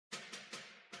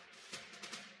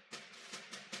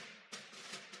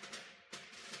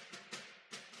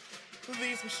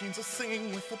These machines are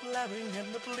singing with the blaring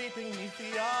and the bleeping neath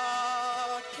the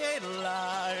arcade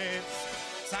lights.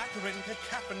 Saccharine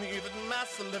cacophony that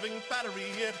masks the living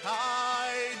battery, it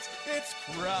hides its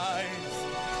cries.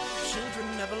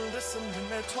 Children never listen when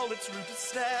they're told it's rude to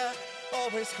stare,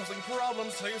 always causing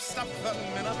problems so you stuff them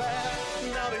in a bear.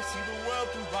 Now they see the world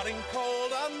through rotting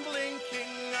cold,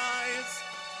 unblinking eyes.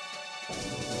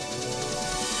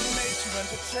 Made to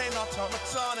entertain,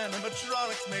 automaton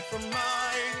animatronics made from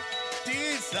my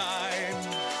design.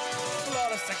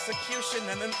 Flawless execution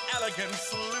and an elegant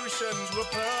solution to a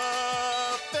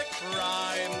perfect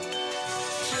crime.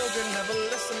 Children never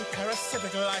listen,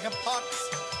 parasitic like a pox,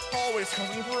 always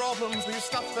causing problems when you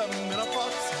stuff them in a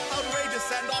box.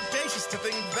 Outrageous and audacious to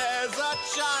think there's a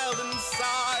child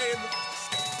inside.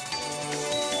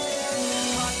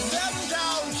 Cut them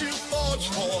down to forge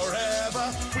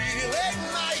forever. We'll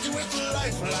ignite with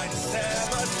lifeline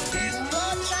severed. In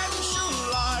potential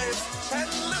life,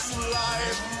 endless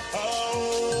life.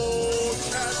 Oh,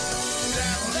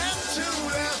 condemn them to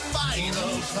their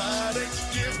final verdict.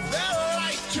 Give their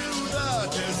right to the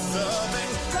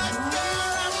deserving. Let their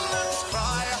endless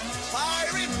cry, I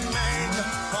remain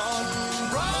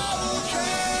unbroken.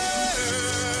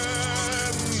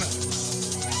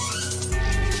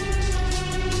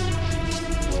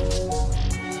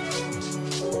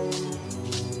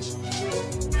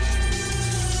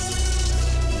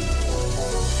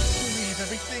 Leave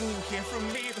everything you hear from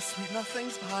me, the sweet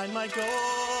nothings behind my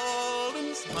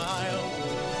golden smile.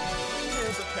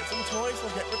 Here's a pet and toys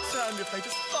will get returned if they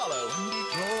just follow and be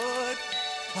good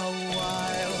a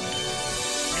while.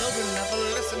 Children never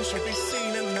listen, should be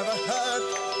seen and never heard,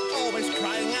 always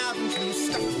crying out until you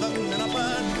stuff them in a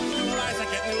bird. New lives that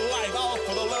get new life, all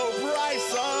for the low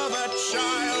price of a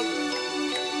child.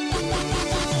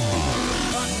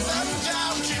 Cut them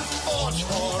down to forge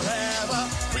forever.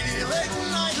 We'll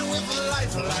ignite with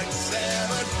lifeline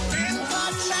severed. In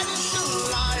potential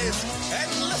life,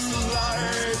 endless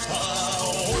life.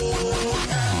 Oh,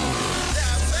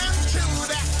 condemn them to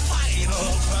their final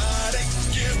verdict.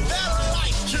 Give their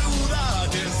right to the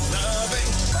deserving.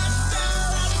 Let their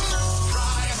endless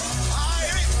cry, I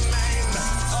remain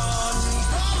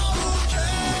unbroken.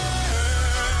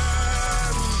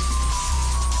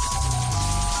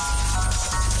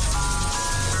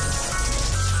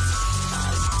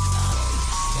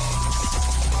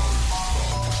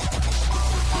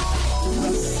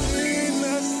 The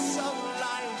sweetness of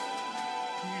life,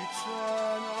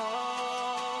 eternal,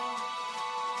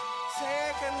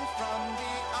 taken from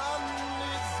the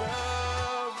undeserving,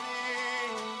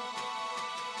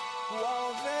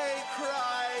 while they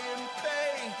cry in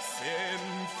fate's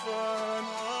infernal.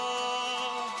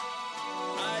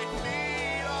 I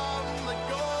feed on the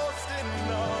ghost in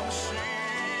the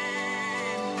machine.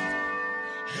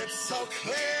 It's so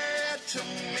clear to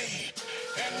me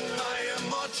in my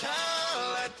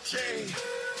immortality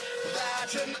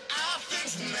that an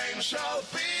Athens name shall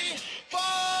be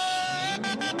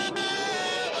forever.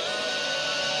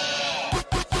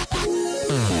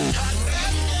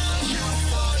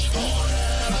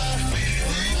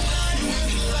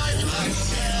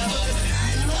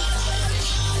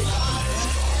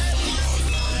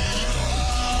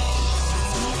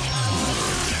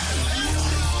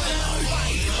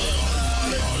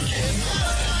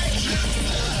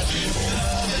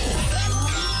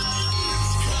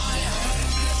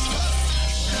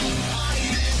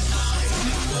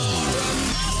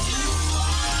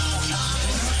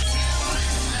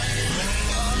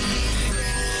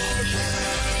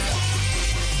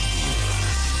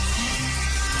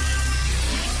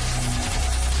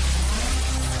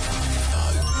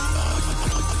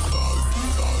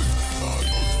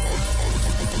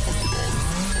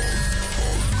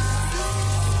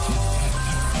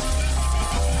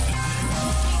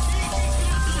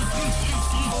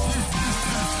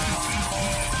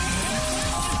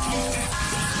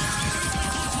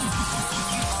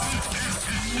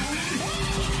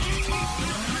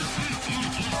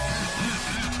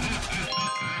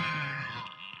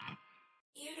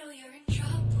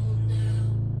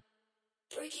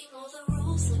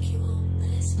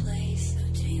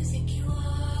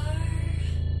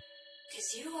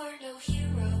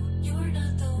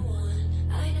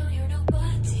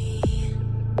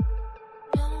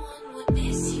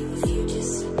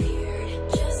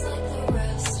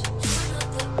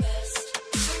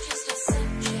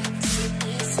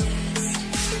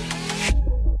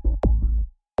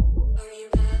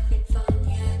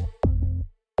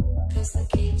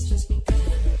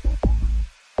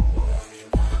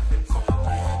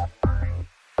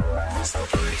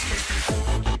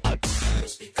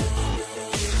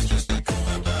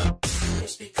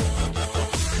 Just become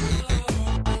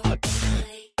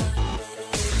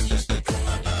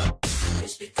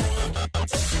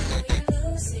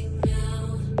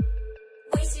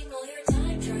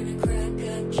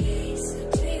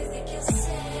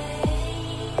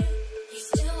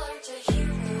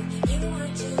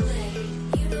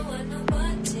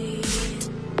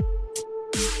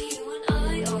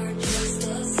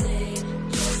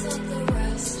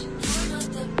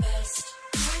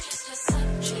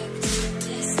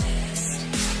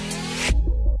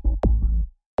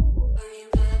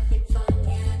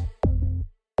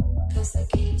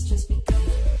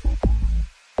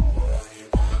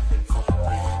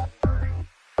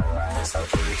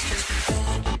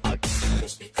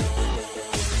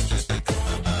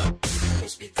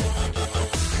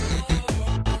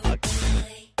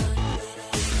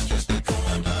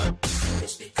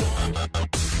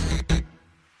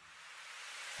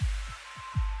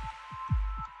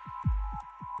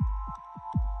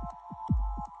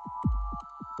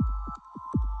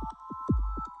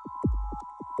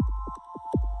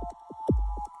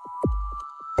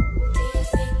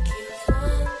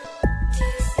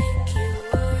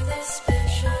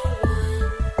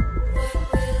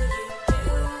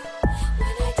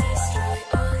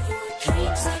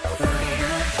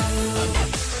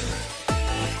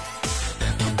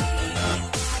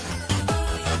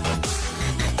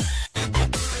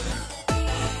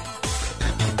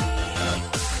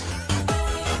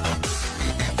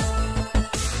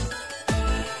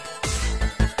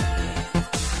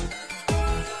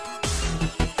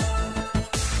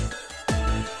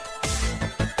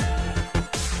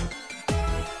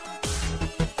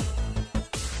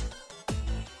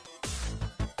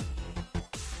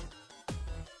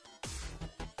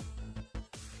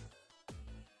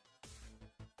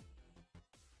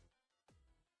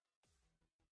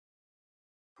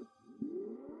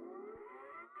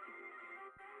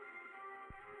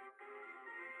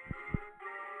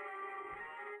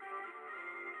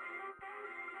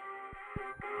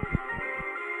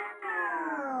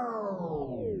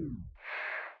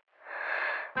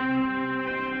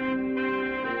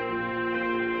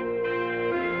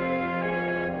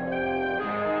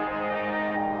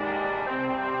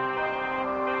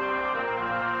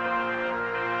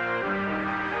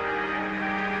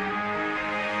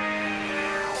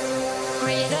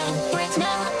Right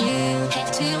now you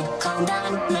have to calm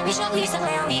down. Let me show you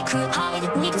somewhere we could hide.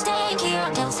 We can stay here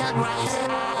until sunrise.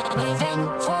 Moving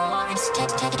forward,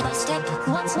 step by step.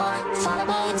 Once more, follow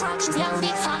my instructions. You'll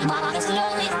be fine, but I'm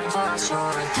slowly running for a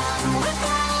short time. With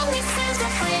now, this is the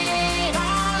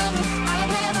freedom I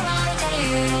never wanted to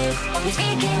you. Always we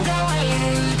can go where you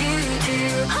do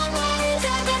too. I know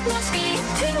that must be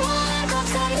to walk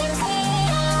outside and say,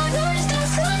 oh, there's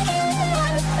just like you.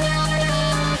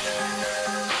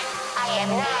 I am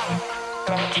not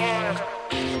like you.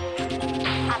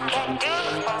 I can do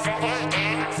all that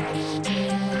you do.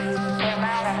 No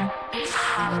matter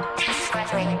how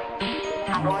desperately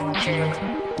I want to.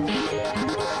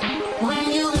 When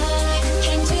you look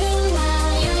into my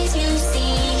eyes, you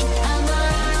see a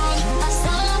world of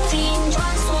something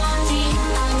trustworthy.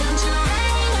 I'm not your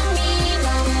enemy,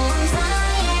 no more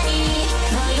anxiety.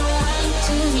 No, you want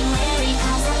to be wary,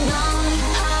 'cause I know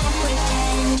how to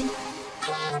pretend.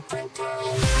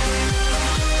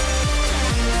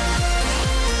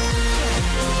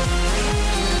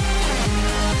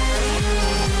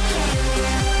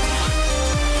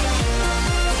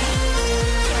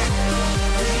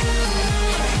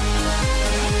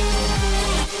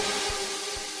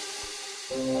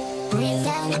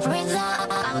 Breathe out,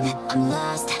 I'm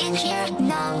lost in here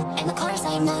now. And of course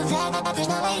I know that there's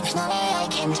no way I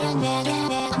can turn back.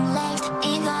 I'm left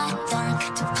in the dark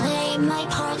to play my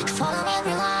part. Follow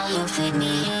every lie you feed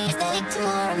me. Stay to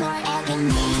more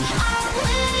agony. I'll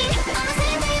wait, I'm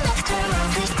saving after all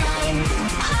this time.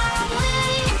 I'll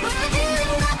wait, we're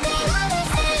doing nothing on the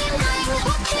same line.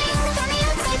 Watching from the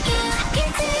outside, you can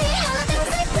see how things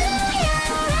like blue.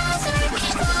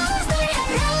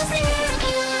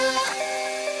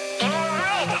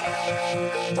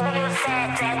 When you said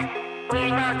that we're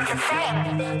not the same,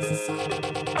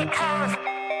 because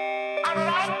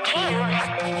unlike you,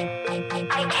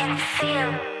 I can feel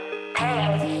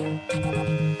pain.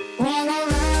 When I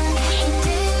look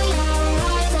into your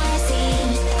eyes, I see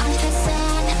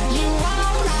unfaced. You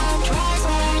are not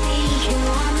trustworthy. You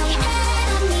are my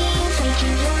enemy,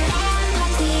 faking your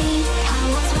empathy. I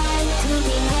was right to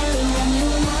be wary when you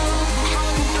know how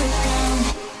to pretend.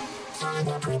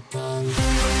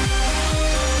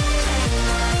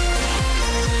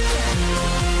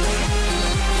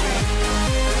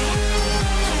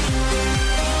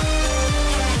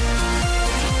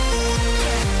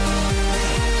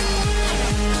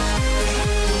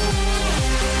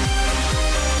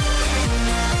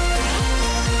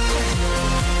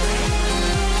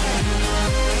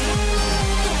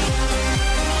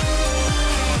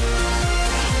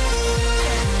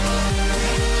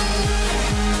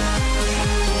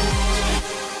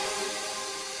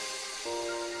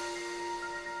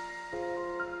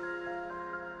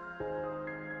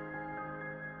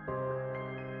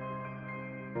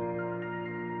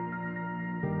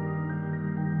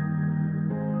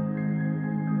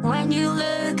 When you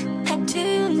look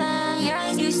into my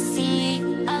eyes, you see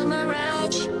a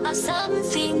mirage of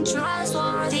something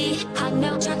trustworthy. I'm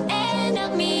not your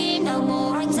enemy, no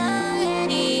more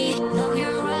anxiety. No,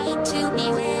 you're right to be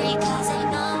wary, 'cause I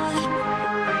know you're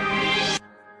not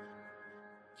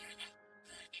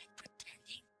good at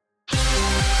pretending.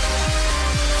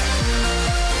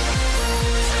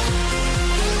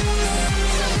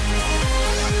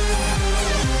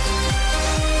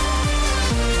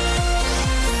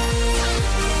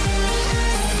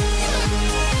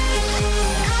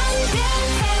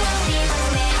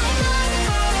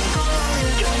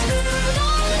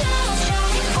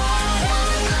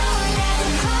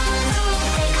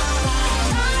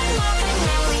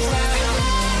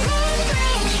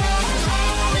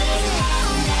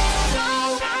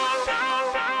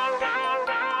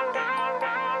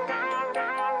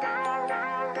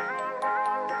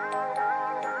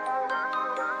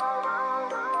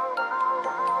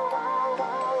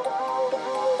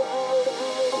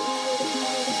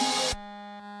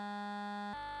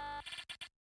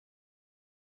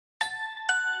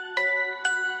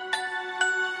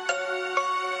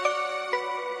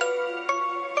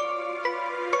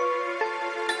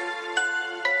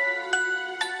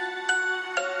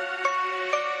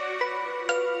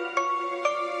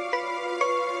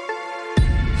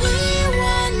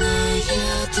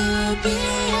 Be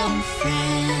your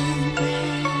friend,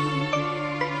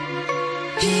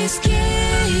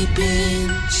 escaping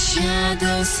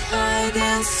shadows, hide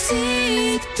and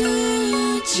seek to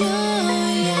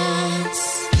join us.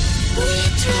 We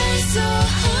try so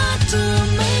hard to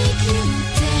make you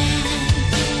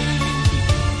dance.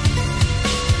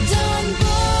 Don't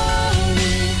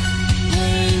worry,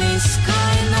 pain is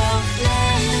kind of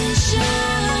pleasure.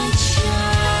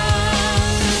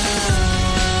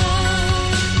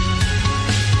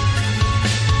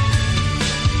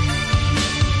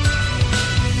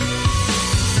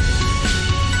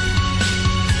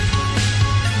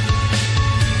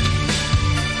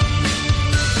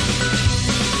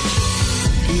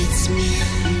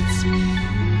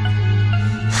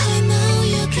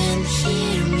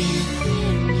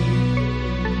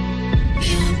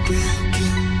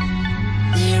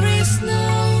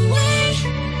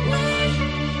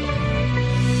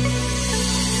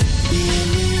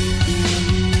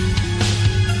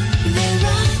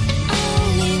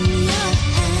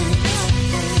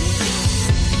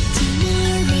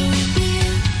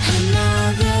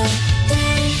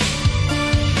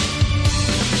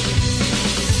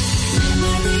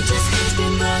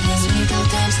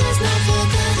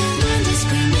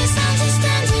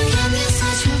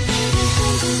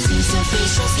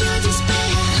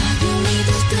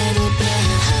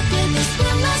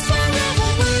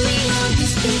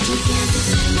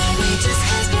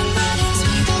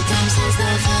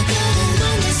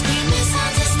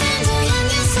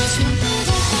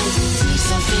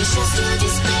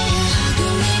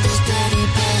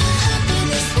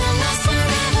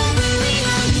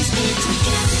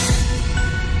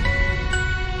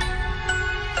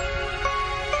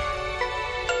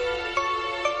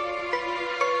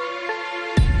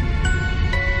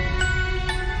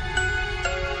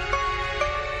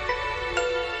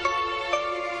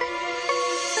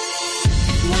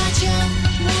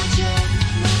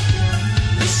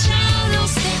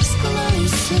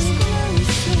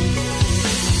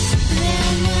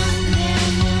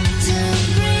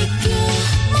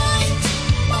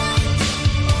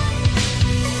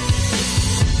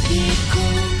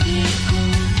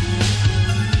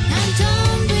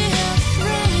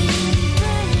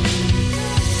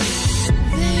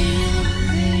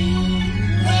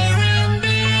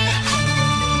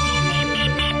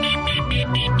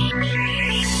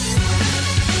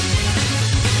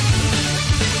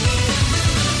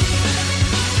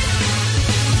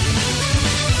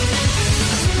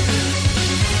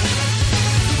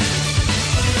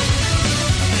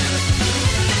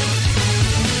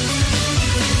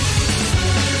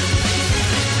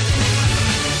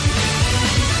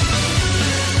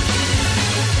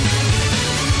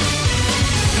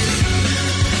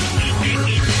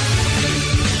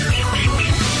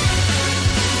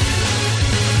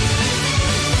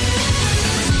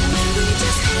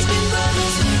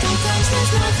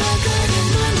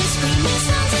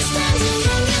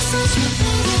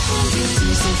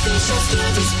 superficial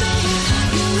skill display.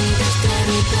 Believe it's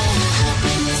very better.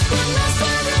 Happiness will last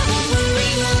forever when we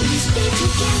always be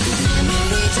together.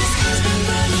 Memory just has been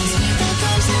burning. Sweet the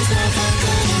times has never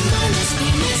forgotten. Mind is we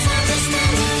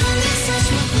misunderstanding. Only such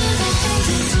will never end.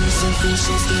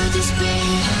 Superficial skill display.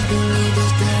 Believe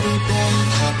it's very better.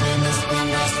 Happiness will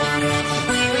last forever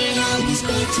when we always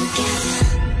be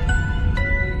together.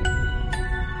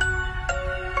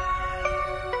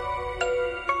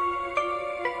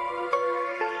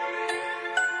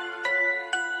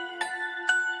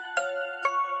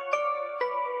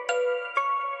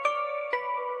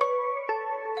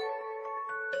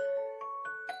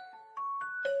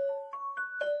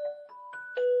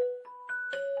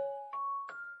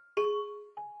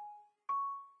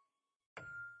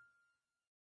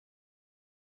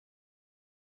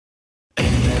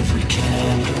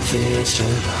 Fades to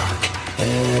dark.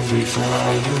 Every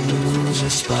fire lose a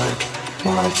spark.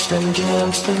 Watch them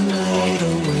dance the night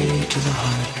away to the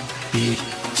heart. Beat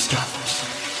stops.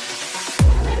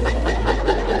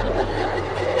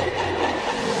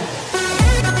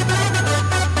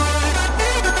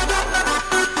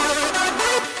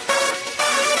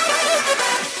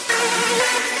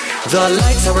 The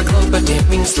lights are aglow but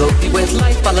dimming slowly with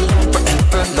life all alone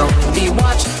forever lonely.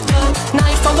 Watch the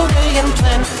night fall away and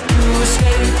plan to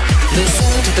escape.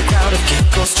 Listen to the crowd of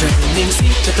giggles turning.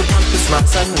 Speak to the one who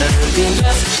smarts unnerving.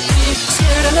 Just be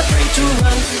scared and afraid to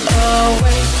run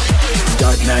away.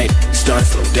 Dark night, stars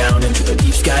slow down into the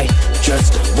deep sky.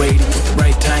 Just waiting for the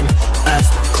right time as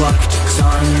the clock ticks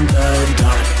on the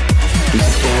dot.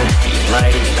 Let there be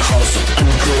light in the hall so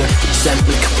unclear.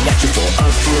 Assembly coming at you full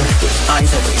of fear, with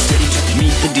eyes always ready to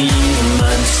meet the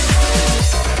demons.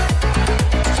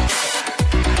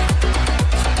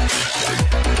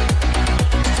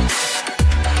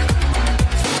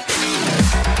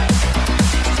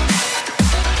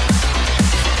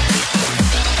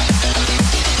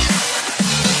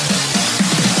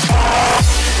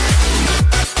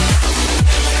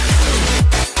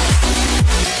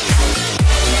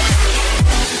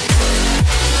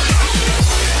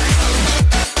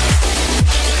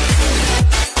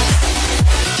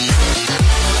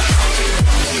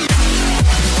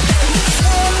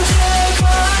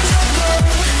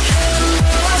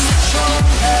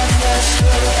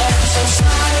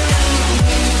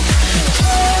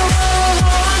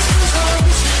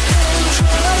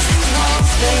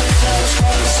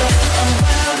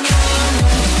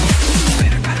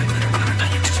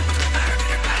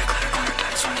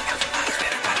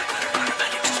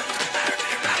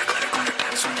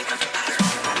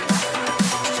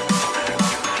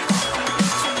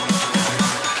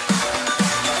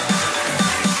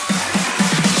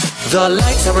 The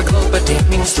lights are aglow but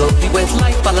dimming slowly with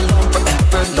life all alone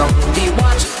forever lonely.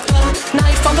 Watch the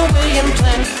night fall away and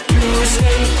plan to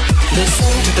escape.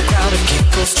 Listen to the crowd of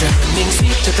giggles turning.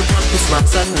 Speak to the one who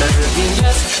smarts unnerving.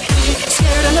 Just be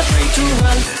scared and afraid to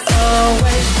run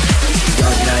away.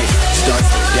 Dark night, stars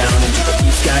slow down into the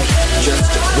deep sky. Just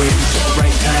waiting for the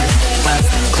right time as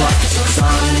the clock ticks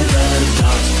on the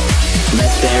dot.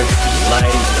 Let there be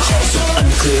light in the hall so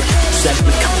unclear.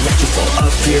 Assembly coming at you full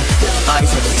of fear, with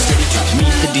eyes always ready to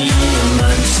meet the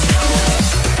demons.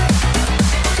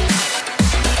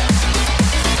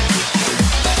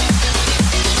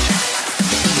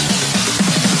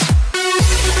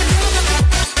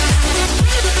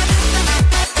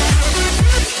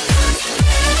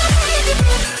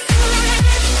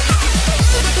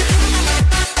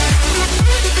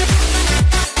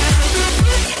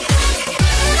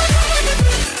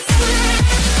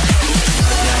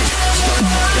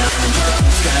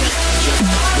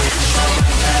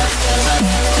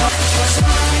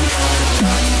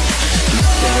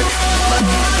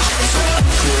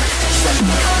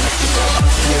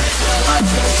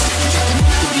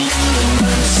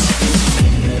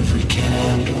 Every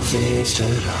candle fades to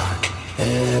dark.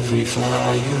 Every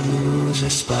fire lose a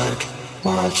spark.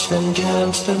 Watch them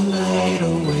dance the night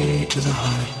away to the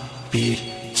heart. Beat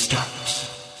stops.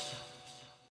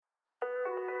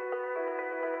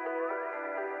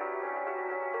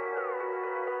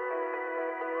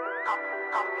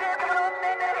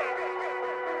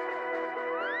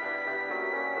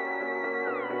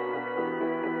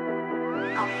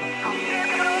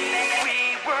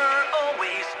 We were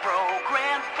always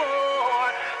programmed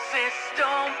for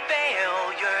system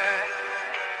failure.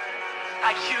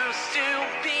 I used to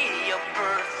be a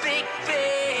perfect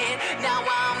fit. Now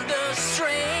I'm the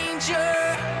stranger.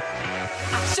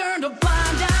 I turned a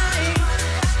blind eye,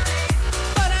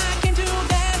 but I can do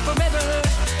that forever.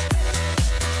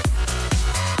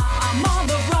 I'm on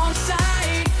the wrong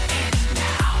side,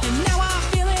 and now I'm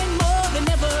feeling more than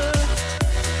ever.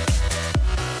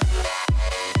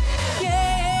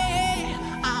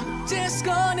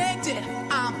 dead,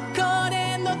 I'm caught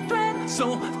in the thread.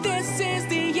 So this is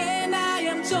the end, I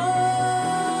am torn.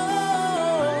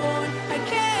 I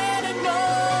can't ignore.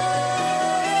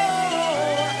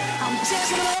 I'm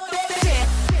just dead.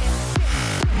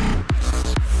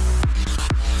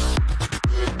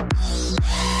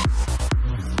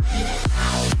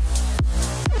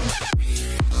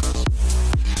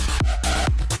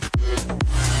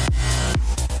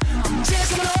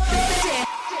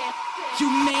 You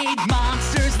made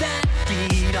monsters that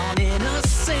feed on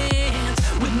innocence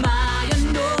with my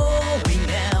unknowing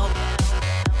help,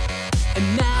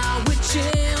 and now it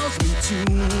chills me to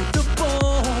the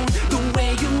bone. The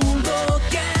way you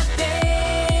look at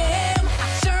them, I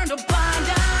turned a blind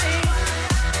eye,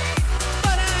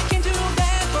 but I can't do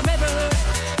that forever.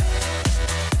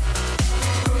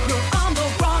 You're on the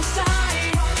wrong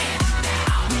side, and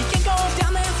now we can go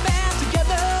down this path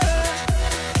together.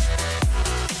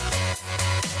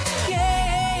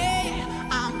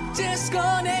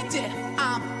 Disconnected,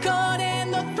 I'm caught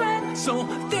in the thread. So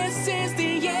this is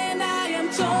the end, I am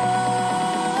torn.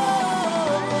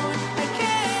 I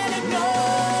can't ignore.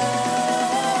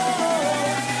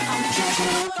 I'm just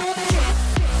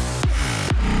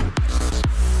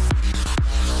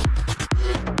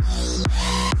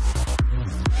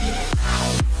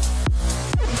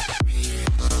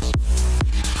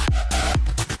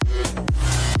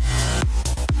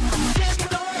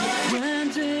when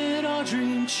did our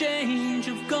dream change?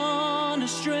 Have gone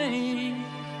astray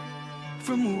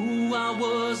from who I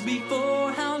was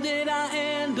before. How did I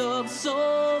end up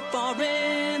so far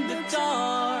in the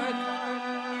dark?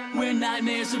 Where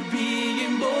nightmares of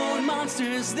being born,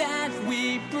 monsters that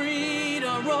we breed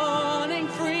are running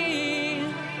free.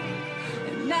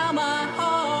 And now my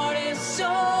heart is torn.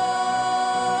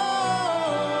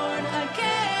 I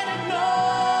can't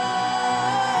ignore.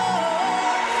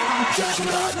 I'm just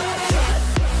not dead.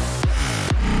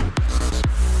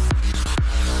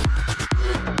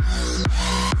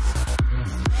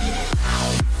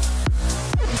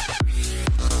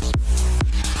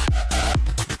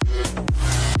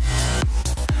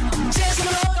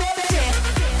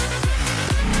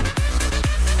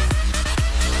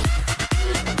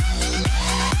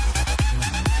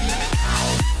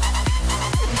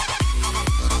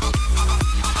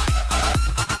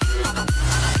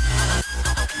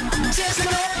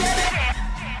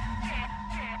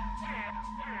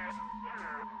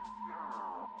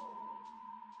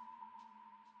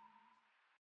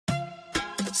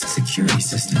 Security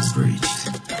systems breached.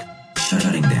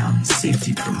 Shutting down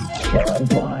safety crew.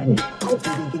 Boy, I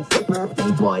think it's the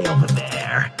birthday boy over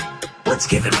there. Let's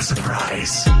give him a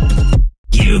surprise.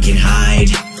 You can hide,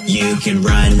 you can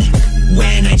run.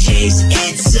 When I chase,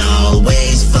 it's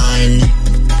always fun.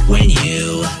 When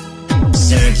you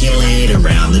circulate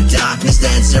around the darkness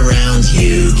that surrounds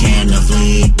you, cannot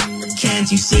flee, can't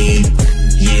you see?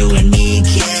 You and me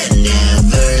can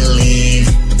never leave.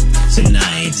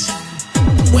 Tonight,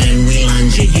 when we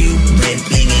lunge at you,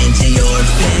 ripping into your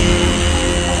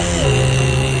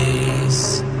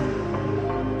face.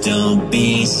 Don't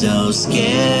be so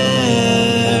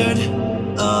scared.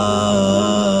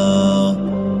 Oh,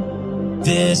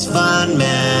 this fun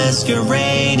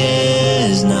masquerade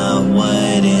is not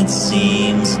what it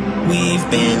seems. We've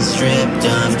been stripped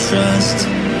of trust.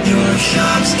 Your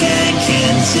shops can't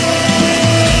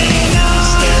contain us.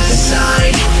 Step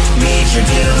aside, meet your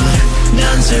doom.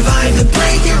 None survive the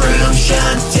breaking room.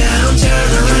 Shut down,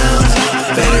 turn around.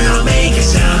 Better not make a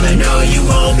sound. I know you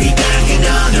won't be back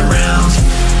another round.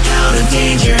 Out of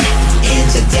danger,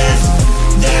 into death.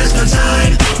 There's no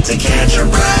time to catch your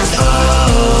breath.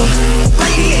 Oh,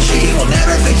 Brady and she will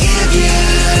never forgive you.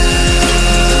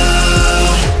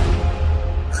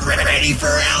 Ready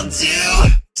for round two?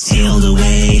 Sealed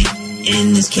away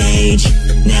in this cage.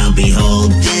 Now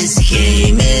behold, this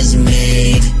game is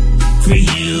made for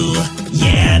you.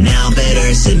 Yeah, now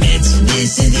better submit.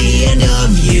 This is the end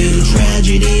of you.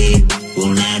 Tragedy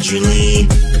will naturally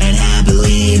and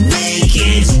happily make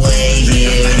its way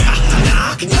here.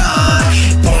 Knock, knock.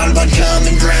 Born but come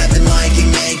and grab the mic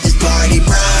and make this party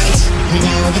bright. You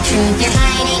know the truth you're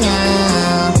hiding,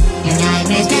 oh. Your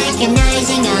nightmares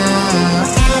recognizing,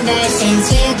 oh. Ever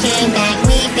since you came back,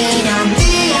 we've been on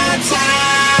the attack.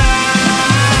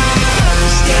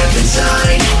 Step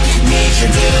inside, meet your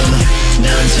doom.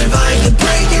 None survive the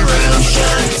breaking room.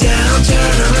 Shut down,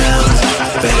 turn around.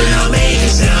 Better not make a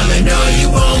sound. I know you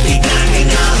won't be back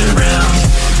another round.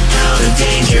 Out of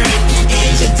danger,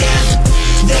 into death.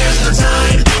 There's no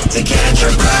time to catch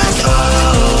your breath.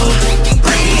 Oh,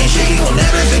 Brady and she will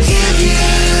never forgive you.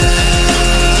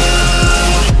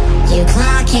 You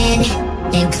clock in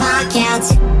and clock out,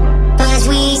 but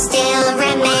we still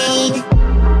remain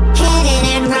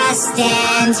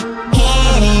stand,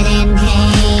 hidden in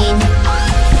pain.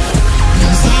 No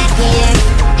sat here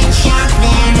and shot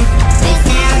there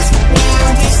without no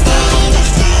disdain.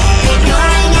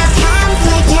 Ignoring our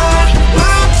conflict, you're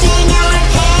watching our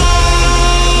pain.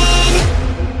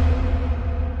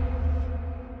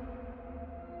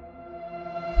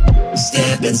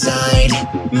 Step inside,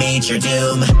 meet your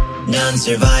doom. None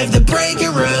survive the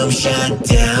breaker room. Shut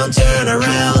down, turn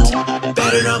around.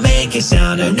 Better not make a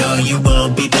sound, I know you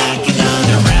won't be backing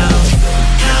around.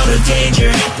 Out of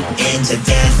danger, into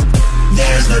death.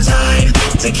 There's no time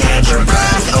to catch your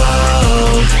breath.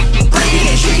 Oh,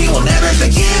 breathing she will never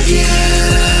forgive you.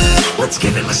 Let's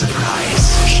give him a surprise.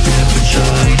 Step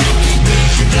inside,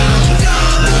 make you down.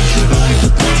 None survive the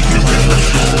breaker room.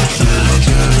 Shut down,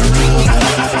 turn around.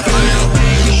 Better not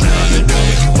make a sound, I know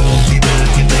you won't be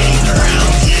backing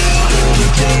around. Out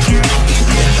of danger,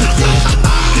 into death.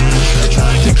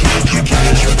 Trying to catch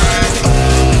your breath. Oh,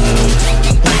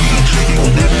 breathing she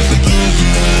will never forgive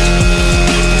you.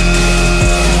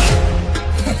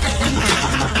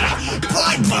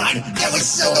 Fun, that was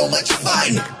so much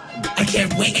fun. I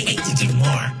can't wait to do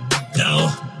more. No,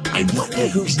 I wonder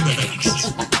who's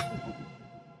next.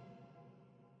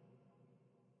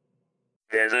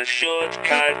 There's a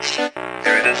shortcut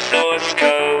through the source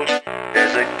code.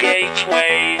 There's a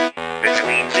gateway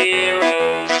between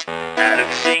zeros out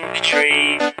of sync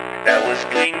tree that was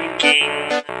blinking.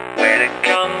 Where to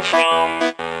come from?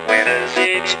 Where does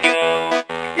it go?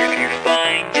 If you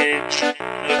find it,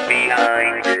 look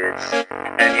behind it,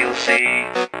 and you'll see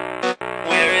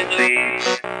where it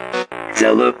leads.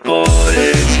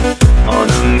 Teleported on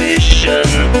a mission,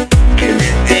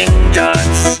 connecting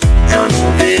dots,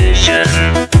 tunnel vision,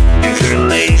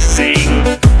 interlacing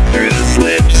through the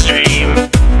slipstream,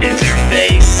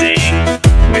 interfacing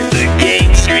with the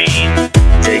game screen.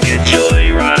 Take a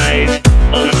joyride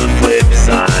on the flip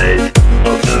side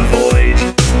of the void,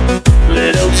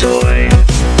 little toy.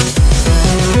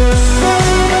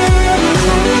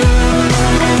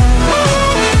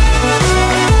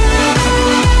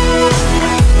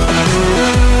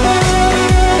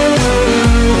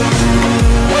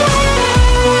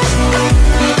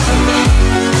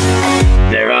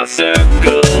 There are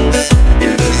circles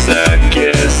in the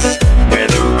circus where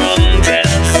the wrong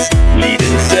dance lead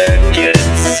in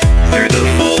circuits through the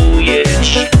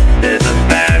foliage. There's a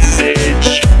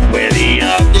passage where the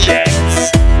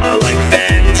objects are like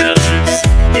phantoms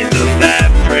in the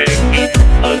fabric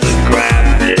of the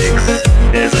graphics.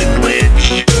 There's a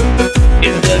glitch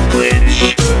in the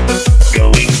glitch,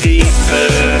 going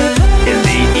deeper in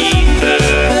the ether,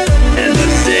 and the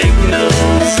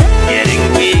signals getting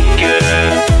weaker.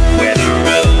 Where the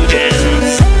road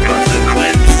ends,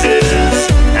 consequences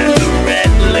at the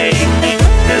red lake.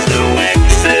 There's no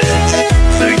exit,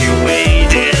 so you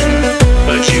wade in,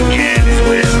 but you can't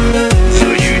swim, so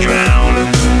you drown,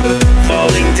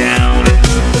 falling down.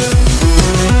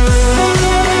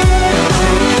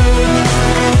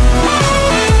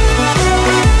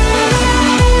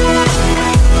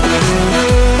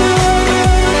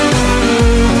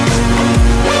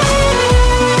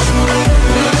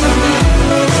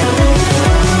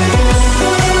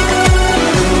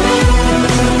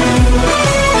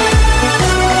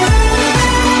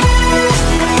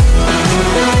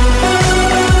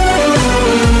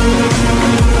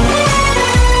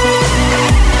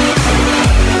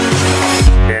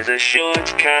 There's a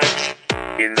shortcut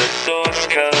in the source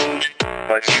code,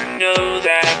 but you know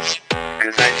that,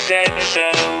 'cause I said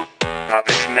so.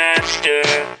 Puppet Master,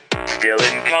 still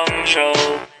in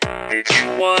control. Did you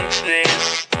want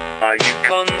this? Are you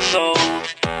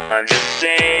consoled? I'm just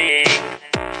saying,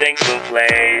 thanks for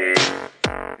playing.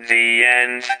 The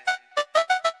end.